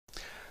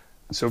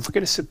So if we're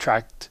going to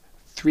subtract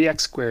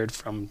 3x squared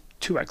from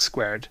 2x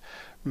squared,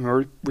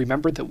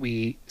 remember that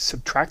we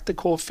subtract the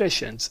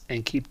coefficients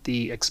and keep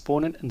the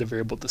exponent and the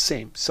variable the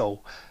same.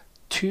 So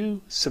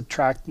 2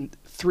 subtract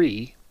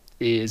 3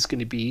 is going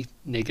to be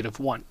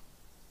 -1.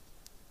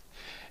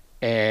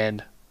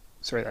 And,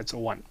 sorry, that's a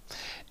 1.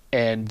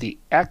 And the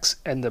x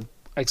and the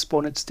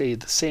exponent stay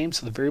the same,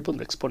 so the variable and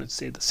the exponent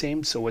stay the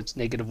same, so it's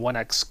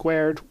 -1x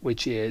squared,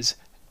 which is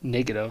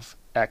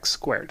 -x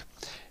squared.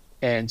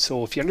 And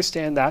so if you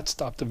understand that,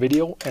 stop the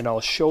video and I'll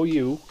show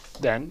you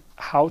then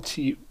how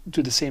to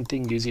do the same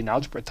thing using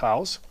algebra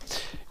tiles.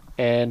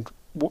 And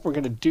what we're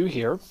going to do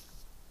here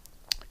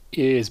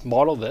is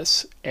model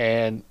this,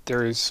 and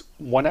there's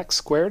 1x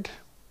squared,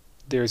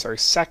 there's our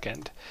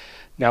second.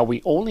 Now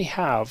we only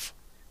have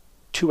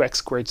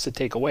 2x squareds to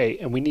take away,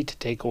 and we need to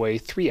take away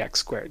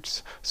 3x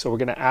squareds. So we're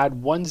going to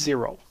add 1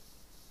 0.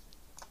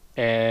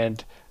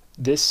 And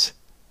this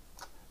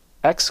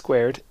x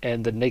squared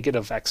and the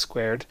 -x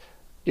squared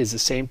is the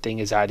same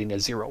thing as adding a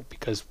 0,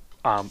 because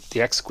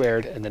the x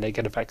squared and the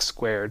 -x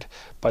squared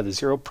by the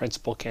 0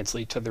 principle cancel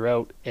each other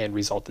out and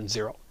result in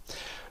 0.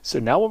 So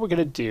now what we're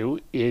going to do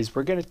is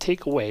we're going to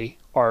take away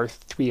our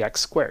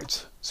 3x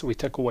squareds. So we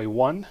took away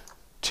 1,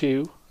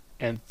 2,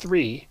 and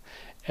 3,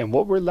 and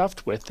what we're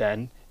left with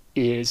then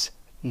is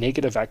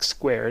 -x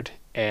squared,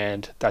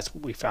 and that's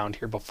what we found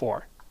here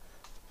before.